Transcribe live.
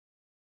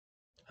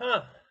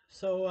Huh.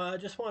 So I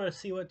just want to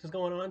see what's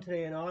going on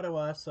today in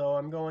Ottawa. So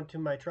I'm going to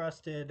my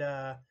trusted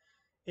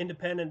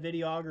independent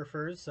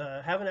videographers.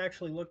 Haven't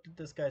actually looked at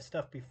this guy's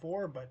stuff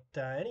before, but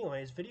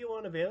anyways, video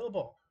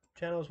unavailable.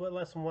 Channel is with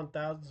less than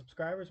 1,000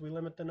 subscribers. We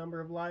limit the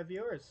number of live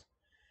viewers.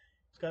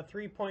 He's got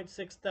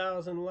 3.6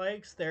 thousand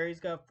likes there.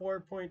 He's got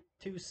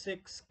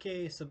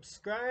 4.26K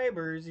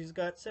subscribers. He's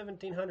got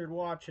 1,700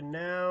 watching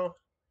now.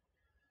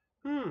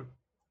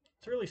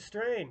 It's really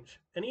strange.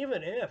 And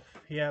even if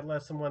he had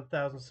less than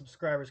 1,000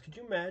 subscribers, could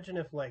you imagine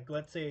if, like,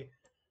 let's say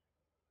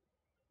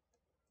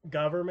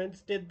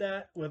governments did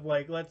that with,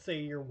 like, let's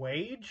say your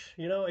wage?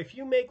 You know, if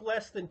you make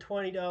less than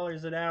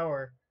 $20 an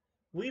hour,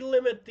 we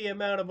limit the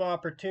amount of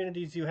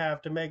opportunities you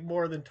have to make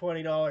more than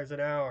 $20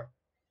 an hour.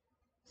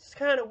 It's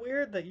kind of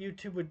weird that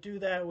YouTube would do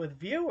that with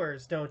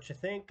viewers, don't you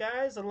think,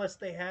 guys? Unless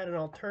they had an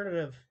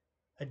alternative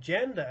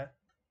agenda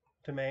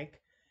to make.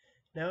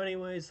 Now,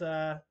 anyways,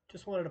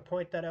 just wanted to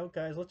point that out,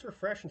 guys. Let's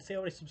refresh and see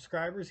how many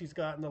subscribers he's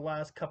got in the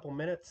last couple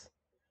minutes.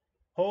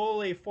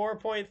 Holy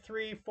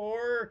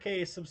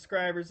 4.34K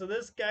subscribers. So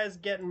this guy's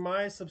getting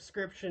my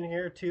subscription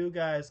here too,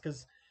 guys,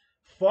 because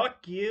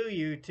fuck you,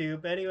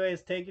 YouTube.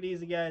 Anyways, take it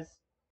easy, guys.